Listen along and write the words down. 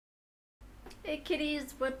Hey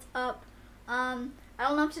kitties, what's up? I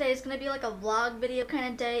don't know if today is gonna be like a vlog video kind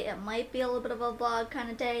of day. It might be a little bit of a vlog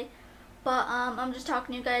kind of day, but I'm just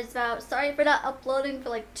talking to you guys about. Sorry for not uploading for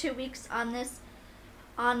like 2 weeks on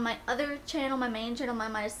my other channel, my main channel,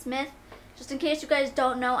 mymyy Smith. Just in case you guys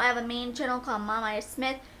don't know, I have a main channel called mymyy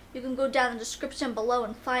Smith. You can go down in the description below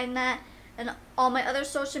and find that, and all my other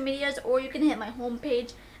social medias, or you can hit my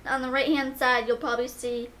homepage. And on the right hand side, you'll probably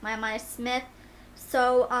see mymyy Smith.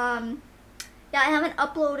 So yeah, I haven't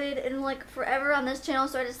uploaded in like forever on this channel,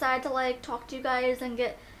 so I decided to like talk to you guys and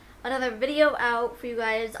get another video out for you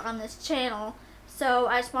guys on this channel. So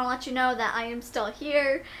I just want to let you know that I am still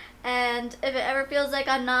here, and if it ever feels like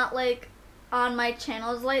I'm not like on my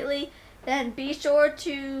channels lately, then be sure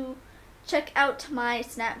to check out my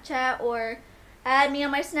Snapchat or add me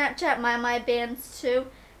on my Snapchat, mymybands too.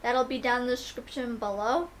 That'll be down in the description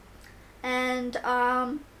below. And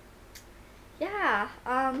yeah,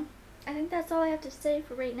 I think that's all I have to say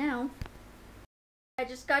for right now. I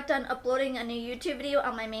just got done uploading a new YouTube video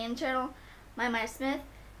on my main channel, mymyy Smith,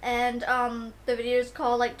 and the video is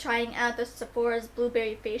called like trying out the Sephora's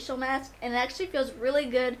blueberry facial mask, and it actually feels really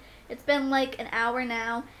good. It's been like an hour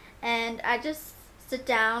now, and I just sit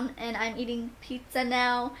down and I'm eating pizza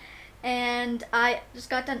now, and I just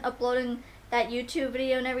got done uploading that YouTube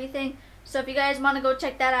video and everything. So if you guys want to go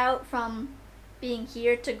check that out, from being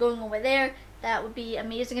here to going over there, that would be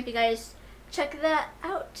amazing if you guys check that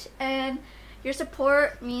out. And your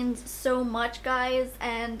support means so much, guys.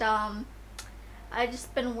 And I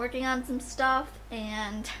just been working on some stuff,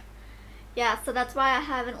 and yeah, so that's why I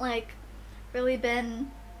haven't like really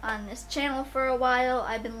been on this channel for a while.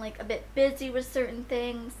 I've been like a bit busy with certain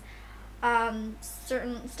things,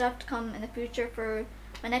 certain stuff to come in the future for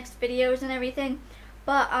my next videos and everything.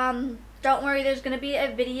 But don't worry, there's gonna be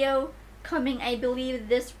a video coming, I believe,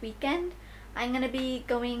 this weekend. I'm gonna be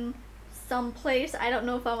going someplace. I don't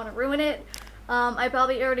know if I want to ruin it. I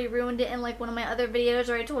probably already ruined it in like one of my other videos,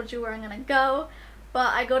 or I told you where I'm gonna go.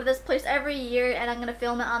 But I go to this place every year, and I'm gonna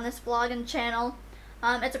film it on this vlogging channel.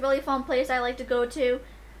 It's a really fun place I like to go to.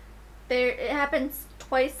 It happens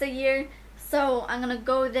twice a year, so I'm gonna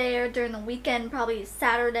go there during the weekend, probably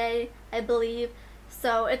Saturday, I believe.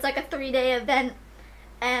 So it's like a 3-day event,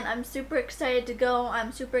 and I'm super excited to go.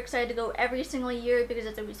 I'm super excited to go every single year because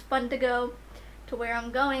it's always fun to go to where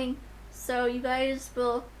I'm going. So you guys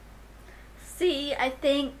will see, I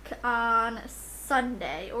think, on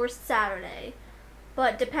Sunday or Saturday.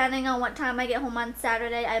 But depending on what time I get home on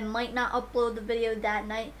Saturday, I might not upload the video that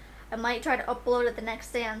night. I might try to upload it the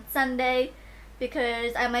next day on Sunday,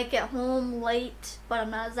 because I might get home late, but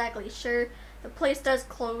I'm not exactly sure. The place does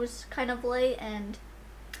close kind of late, and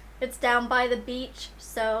it's down by the beach,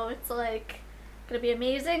 so it's like gonna be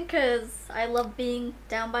amazing because I love being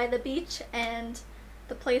down by the beach, and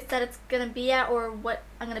the place that it's gonna be at, or what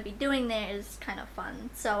I'm gonna be doing there, is kind of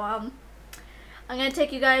fun. So I'm gonna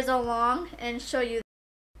take you guys along and show you.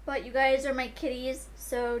 But you guys are my kitties,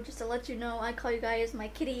 so just to let you know, I call you guys my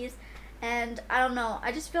kitties. And I don't know,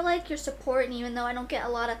 I just feel like your support, and even though I don't get a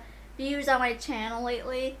lot of views on my channel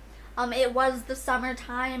lately, it was the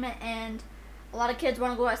summertime, and a lot of kids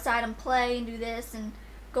want to go outside and play and do this and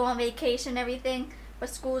go on vacation and everything, but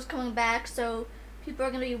school's coming back, so people are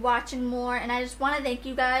going to be watching more. And I just want to thank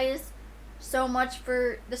you guys so much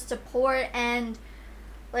for the support, and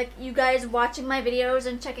like you guys watching my videos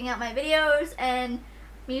and checking out my videos, and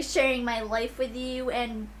me sharing my life with you,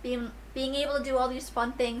 and being able to do all these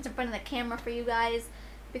fun things in front of the camera for you guys,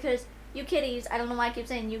 because you kitties, I don't know why I keep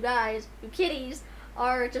saying you guys, you kitties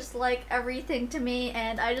are just like everything to me,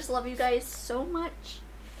 and I just love you guys so much.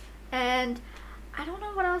 And I don't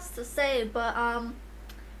know what else to say, but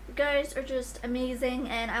you guys are just amazing,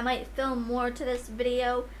 and I might film more to this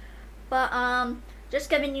video, but just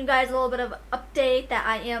giving you guys a little bit of update that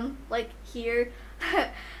I am like here.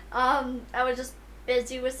 I was just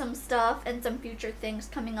busy with some stuff and some future things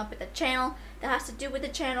coming up with the channel that has to do with the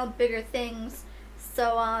channel, bigger things.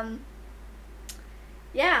 So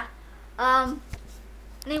yeah,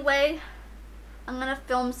 anyway, I'm gonna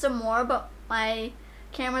film some more, but my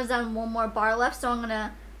camera's on one more bar left, so I'm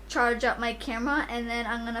gonna charge up my camera, and then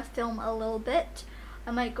I'm gonna film a little bit.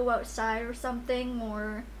 I might go outside or something,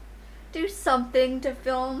 or do something to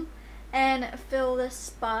film and fill this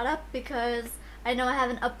spot up, because I know I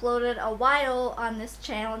haven't uploaded a while on this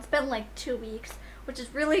channel. It's been like 2 weeks, which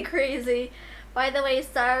is really crazy. By the way,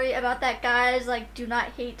 sorry about that, guys. Like, do not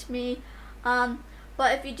hate me.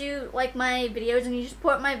 But if you do like my videos and you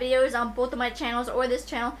support my videos on both of my channels or this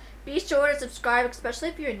channel, be sure to subscribe, especially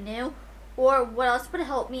if you're new. Or what else would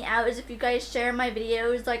help me out is if you guys share my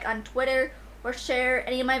videos like on Twitter, or share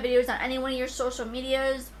any of my videos on any one of your social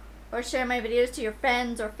medias, or share my videos to your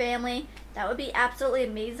friends or family. That would be absolutely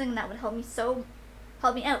amazing. That would help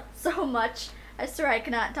me out so much. I swear I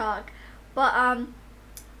cannot talk. But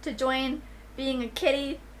to join being a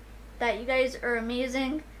kitty, that you guys are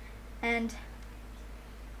amazing, and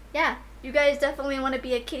yeah, you guys definitely want to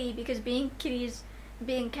be a kitty, because being kitties,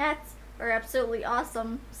 being cats are absolutely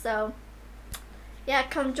awesome. So yeah,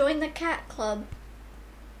 come join the cat club.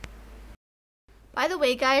 By the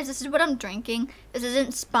way, guys, this is what I'm drinking. This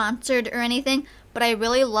isn't sponsored or anything, but I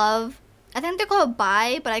really love, I think they're called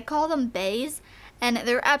Bai, but I call them Bays, and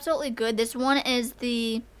they're absolutely good. This one is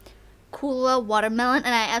the Kula watermelon,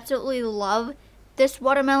 and I absolutely love this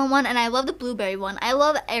watermelon one, and I love the blueberry one. I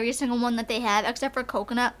love every single one that they have except for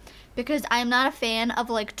coconut, because I'm not a fan of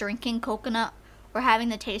like drinking coconut or having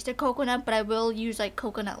the taste of coconut, but I will use like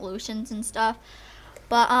coconut lotions and stuff.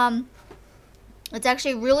 But it's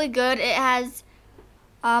actually really good. It has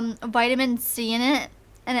vitamin C in it,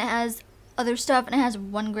 and it has other stuff, and it has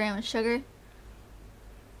 1 gram of sugar.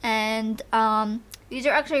 And these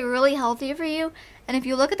are actually really healthy for you. And if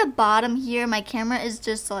you look at the bottom here, my camera is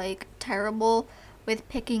just like terrible with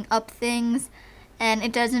picking up things, and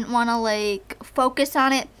it doesn't want to like focus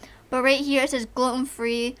on it. But right here it says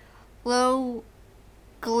gluten-free, low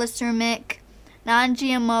glycemic,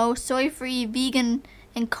 non-GMO, soy-free, vegan,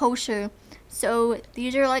 and kosher. So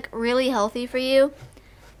these are like really healthy for you,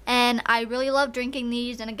 and I really love drinking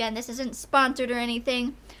these. And again, this isn't sponsored or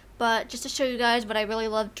anything, but just to show you guys what I really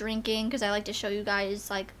love drinking, because I like to show you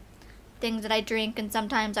guys like things that I drink, and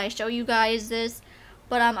sometimes I show you guys this.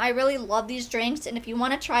 But I really love these drinks, and if you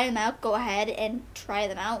want to try them out, go ahead and try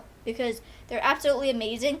them out, because they're absolutely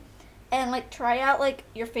amazing. And like try out like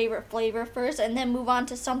your favorite flavor first, and then move on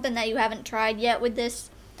to something that you haven't tried yet with this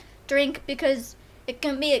drink, because it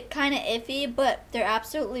can be kind of iffy, but they're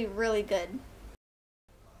absolutely really good.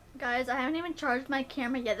 Guys, I haven't even charged my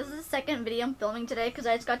camera yet. This is the second video I'm filming today, because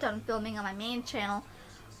I just got done filming on my main channel.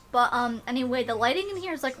 But anyway, the lighting in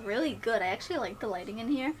here is like really good. I actually like the lighting in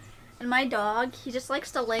here. And my dog, he just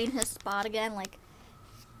likes to lay in his spot again, like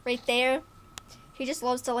right there. He just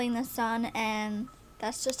loves to lay in the sun, and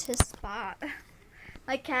that's just his spot.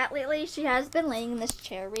 My cat lately, she has been laying in this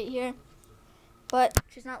chair right here, but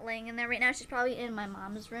she's not laying in there right now. She's probably in my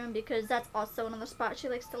mom's room, because that's also another spot she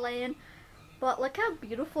likes to lay in. But look how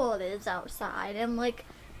beautiful it is outside, and like,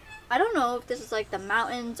 I don't know if this is like the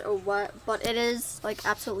mountains or what, but it is like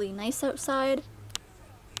absolutely nice outside.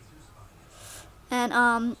 And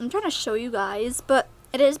I'm trying to show you guys, but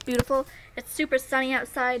it is beautiful. It's super sunny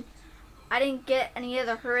outside. I didn't get any of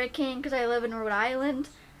the hurricane because I live in Rhode Island,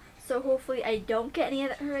 so hopefully I don't get any of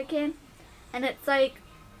the hurricane. And it's like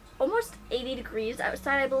almost 80 degrees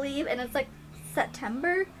outside, I believe, and it's like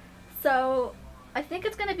September, so I think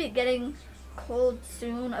it's gonna be getting cold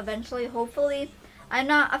soon, eventually, hopefully. I'm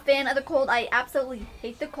not a fan of the cold. I absolutely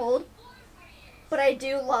hate the cold, but I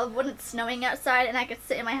do love when it's snowing outside and I can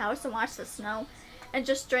sit in my house and watch the snow and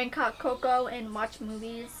just drink hot cocoa and watch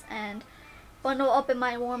movies and bundle up in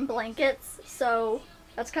my warm blankets. So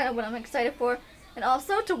that's kind of what I'm excited for, and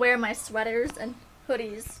also to wear my sweaters and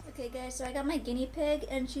hoodies. Okay guys, so I got my guinea pig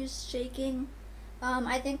and she's shaking.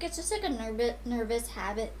 I think it's just like a nervous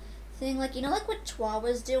habit thing, like, you know, like what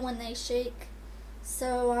chihuahuas do when they shake.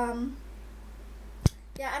 So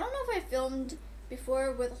yeah, I don't know if I filmed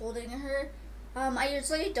before with holding her. I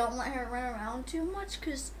usually don't let her run around too much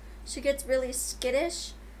because she gets really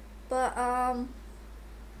skittish, but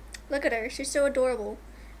look at her, she's so adorable.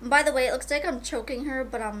 And by the way, it looks like I'm choking her,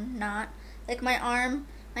 but I'm not. Like my hand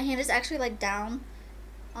is actually like down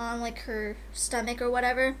on like her stomach or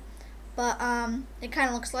whatever, but it kind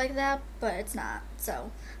of looks like that, but it's not.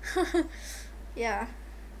 So yeah,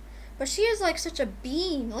 but she is like such a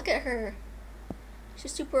bean. Look at her,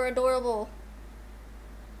 she's super adorable.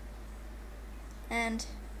 And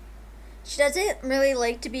she doesn't really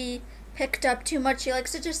like to be picked up too much. She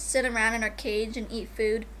likes to just sit around in her cage and eat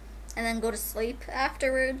food and then go to sleep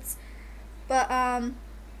afterwards. But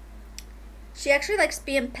she actually likes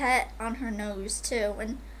being pet on her nose too,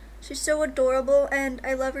 and she's so adorable and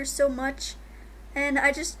I love her so much. And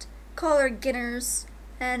I just call her Ginners,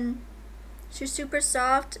 and she's super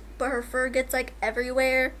soft, but her fur gets like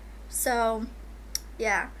everywhere. So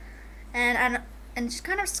yeah, and she's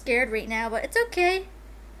kind of scared right now, but it's okay.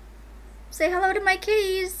 Say hello to my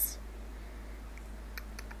kitties.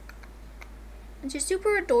 And she's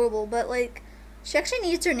super adorable, but like, she actually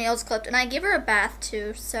needs her nails clipped, and I give her a bath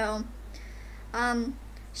too, so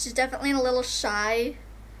she's definitely a little shy,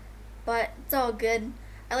 but it's all good.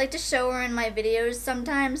 I like to show her in my videos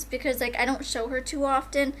sometimes because like I don't show her too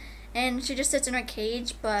often, and she just sits in her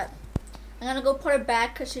cage, but I'm gonna go put her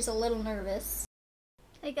back because she's a little nervous.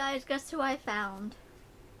 Hey guys, guess who I found?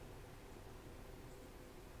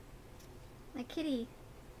 My kitty.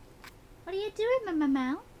 What are you doing, my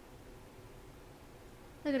meow?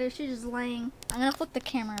 Look at her, she's just laying. I'm gonna flip the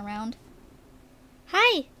camera around.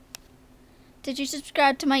 Hi! Did you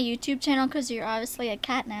subscribe to my YouTube channel? Because you're obviously a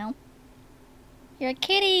cat now. You're a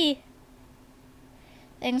kitty!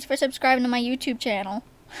 Thanks for subscribing to my YouTube channel.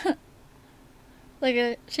 Look at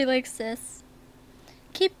it, she likes this.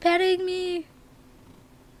 Keep petting me!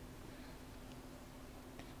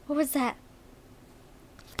 What was that?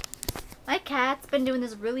 My cat's been doing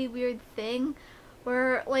this really weird thing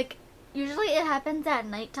where, like, usually it happens at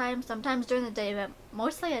nighttime, sometimes during the day, but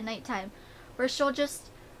mostly at nighttime, where she'll just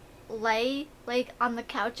lay, like, on the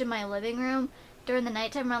couch in my living room during the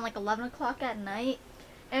nighttime around, like, 11 o'clock at night,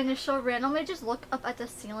 and then she'll randomly just look up at the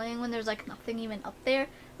ceiling when there's, like, nothing even up there,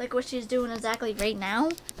 like what she's doing exactly right now.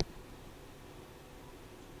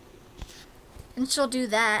 And she'll do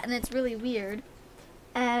that, and it's really weird.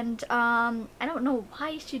 And, I don't know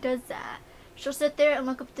why she does that. She'll sit there and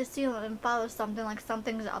look up at the ceiling and follow something, like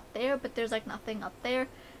something's up there, but there's, like, nothing up there.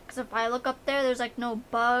 Because if I look up there, there's, like, no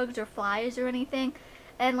bugs or flies or anything.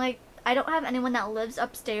 And, like, I don't have anyone that lives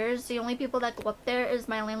upstairs. The only people that go up there is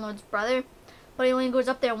my landlord's brother. But he only goes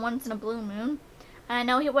up there once in a blue moon. And I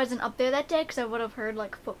know he wasn't up there that day because I would have heard,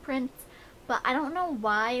 like, footprints. But I don't know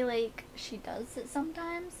why, like, she does it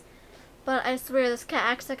sometimes. But I swear this cat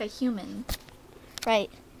acts like a human.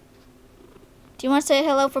 Right. Do you want to say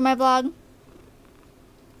hello for my vlog?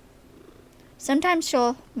 Sometimes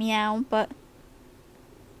she'll meow, but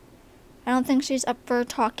I don't think she's up for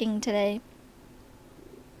talking today.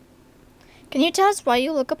 Can you tell us why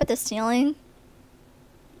you look up at the ceiling?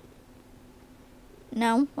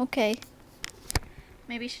 No? Okay.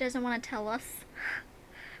 Maybe she doesn't want to tell us.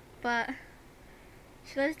 But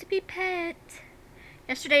she loves to be pet.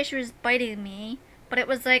 Yesterday she was biting me. But it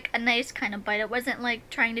was like a nice kind of bite. It wasn't like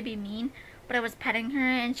trying to be mean, but I was petting her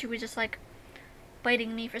and she was just like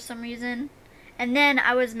biting me for some reason. And then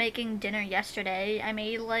I was making dinner yesterday. I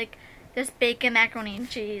made like this bacon macaroni and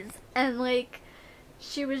cheese. And like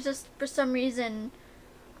she was just, for some reason,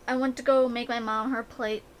 I went to go make my mom her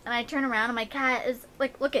plate. And I turn around and my cat is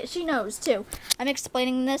like, look at, she knows too. I'm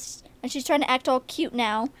explaining this and she's trying to act all cute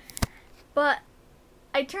now. But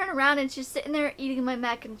I turn around and she's sitting there eating my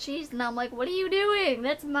mac and cheese, and I'm like, what are you doing?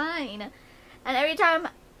 That's mine. And every time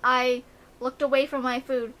I looked away from my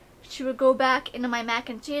food, she would go back into my mac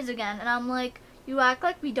and cheese again. And I'm like, you act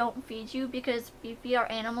like we don't feed you because we feed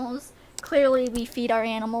our animals. Clearly we feed our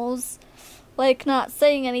animals. Like, not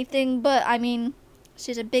saying anything, but I mean,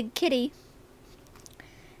 she's a big kitty.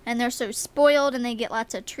 And they're so spoiled and they get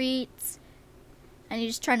lots of treats. And you're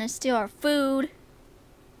just trying to steal our food.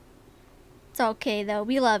 It's okay though,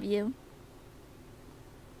 we love you.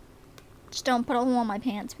 Just don't put a hole in my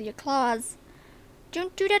pants with your claws.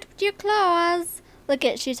 Don't do that with your claws. Look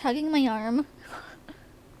at, she's hugging my arm.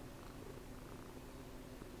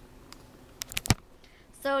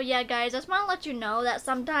 So yeah guys, I just want to let you know that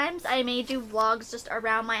sometimes I may do vlogs just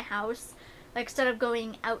around my house. Like instead of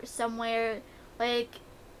going out somewhere. Like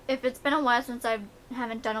if it's been a while since I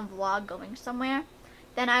haven't done a vlog going somewhere,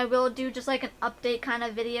 then I will do just like an update kind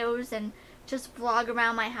of videos and just vlog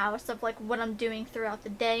around my house of like what I'm doing throughout the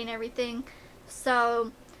day and everything.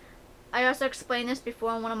 So I also explained this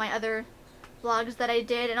before in one of my other vlogs that I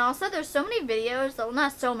did. And also there's so many videos, well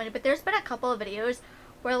not so many, but there's been a couple of videos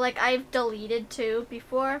where like I've deleted too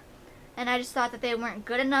before, and I just thought that they weren't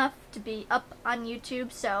good enough to be up on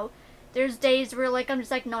YouTube. So there's days where like I'm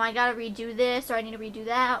just like, no, I gotta redo this, or I need to redo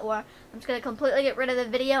that, or I'm just gonna completely get rid of the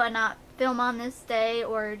video and not film on this day,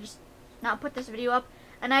 or just not put this video up.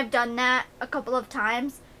 And I've done that a couple of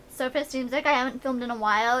times. So if it seems like I haven't filmed in a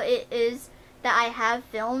while, it is that I have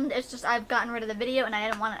filmed. It's just I've gotten rid of the video and I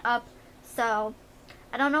didn't want it up. So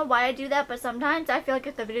I don't know why I do that, but sometimes I feel like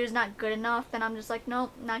if the video is not good enough, then I'm just like,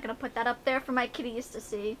 nope, not going to put that up there for my kitties to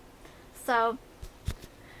see. So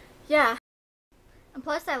yeah. And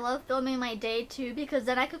plus I love filming my day too, because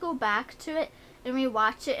then I could go back to it and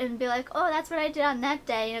rewatch it and be like, oh, that's what I did on that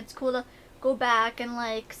day. And it's cool to go back and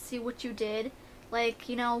like see what you did. Like,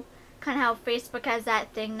 you know, kind of how Facebook has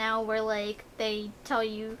that thing now where, like, they tell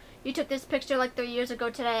you, you took this picture, like, 3 years ago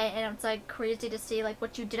today, and it's, like, crazy to see, like,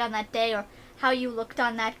 what you did on that day or how you looked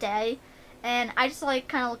on that day. And I just like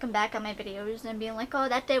kind of looking back at my videos and being like, oh,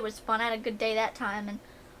 that day was fun. I had a good day that time. And,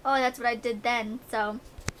 oh, that's what I did then. So,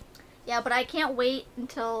 yeah, but I can't wait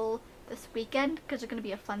until this weekend because it's going to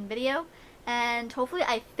be a fun video. And hopefully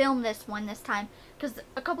I film this one this time, because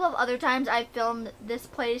a couple of other times I filmed this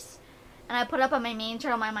and I put up on my main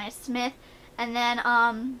channel, mymyy, and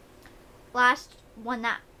then last one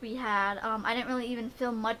that we had. I didn't really even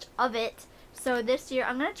film much of it. So this year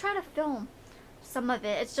I'm gonna try to film some of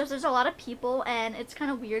it. It's just there's a lot of people and it's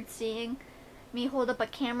kind of weird seeing me hold up a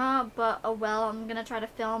camera, but oh well, I'm gonna try to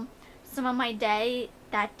film some of my day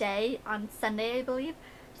that day on Sunday, I believe.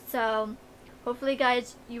 So hopefully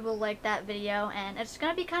guys you will like that video, and it's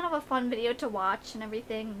gonna be kind of a fun video to watch and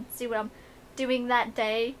everything and see what I'm doing that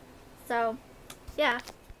day. So yeah.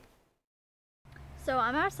 So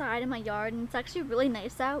I'm outside in my yard and it's actually really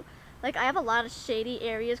nice out. Like I have a lot of shady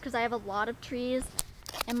areas because I have a lot of trees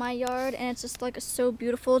in my yard, and it's just like so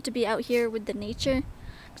beautiful to be out here with the nature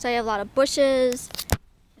because I have a lot of bushes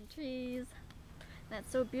and trees, and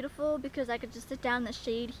it's so beautiful because I could just sit down in the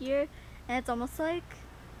shade here, and it's almost like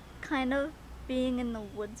kind of being in the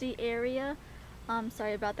woodsy area.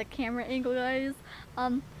 Sorry about the camera angle, guys,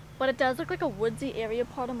 but it does look like a woodsy area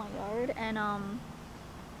part of my yard, and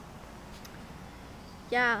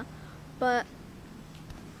yeah, but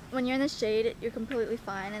when you're in the shade, you're completely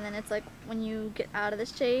fine, and then it's like when you get out of the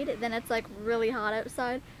shade, then it's like really hot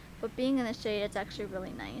outside. But being in the shade, it's actually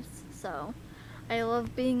really nice. So I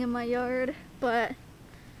love being in my yard. But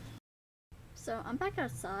so I'm back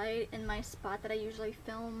outside in my spot that I usually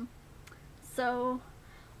film. So,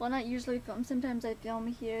 well, not usually film, sometimes I film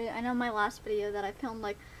here. I know my last video that I filmed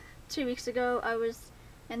like 2 weeks ago, I was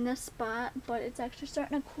in this spot, but it's actually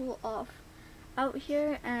starting to cool off out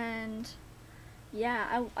here, and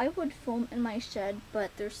yeah, I would film in my shed,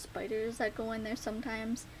 but there's spiders that go in there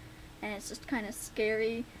sometimes, and it's just kind of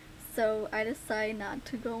scary, so I decide not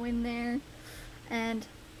to go in there. And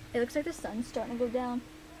it looks like the sun's starting to go down.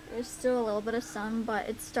 There's still a little bit of sun, but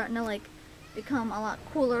it's starting to like become a lot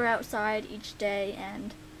cooler outside each day,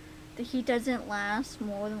 and the heat doesn't last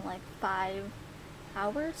more than like 5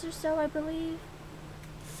 hours or so, I believe.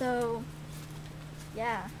 So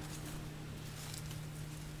yeah.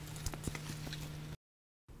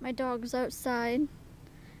 My dog's outside,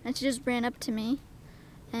 and she just ran up to me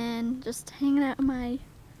and just hanging out in my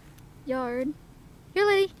yard. Here,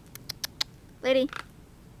 lady. Lady,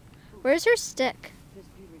 where's your stick?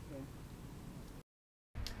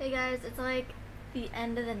 Hey guys, it's like the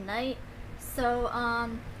end of the night, so I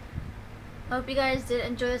hope you guys did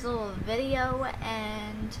enjoy this little video,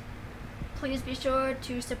 and please be sure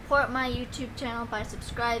to support my YouTube channel by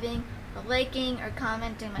subscribing, or liking, or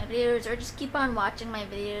commenting my videos, or just keep on watching my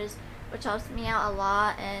videos, which helps me out a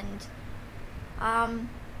lot. And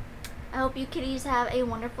I hope you kitties have a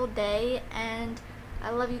wonderful day, and I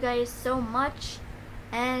love you guys so much,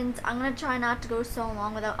 and I'm gonna try not to go so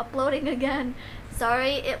long without uploading again.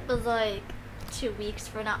 Sorry it was like 2 weeks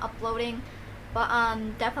for not uploading, but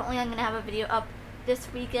definitely I'm gonna have a video up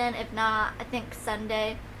this weekend, if not I think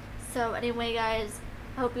Sunday. So anyway guys,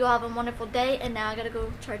 I hope you all have a wonderful day, and now I gotta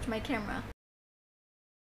go charge my camera.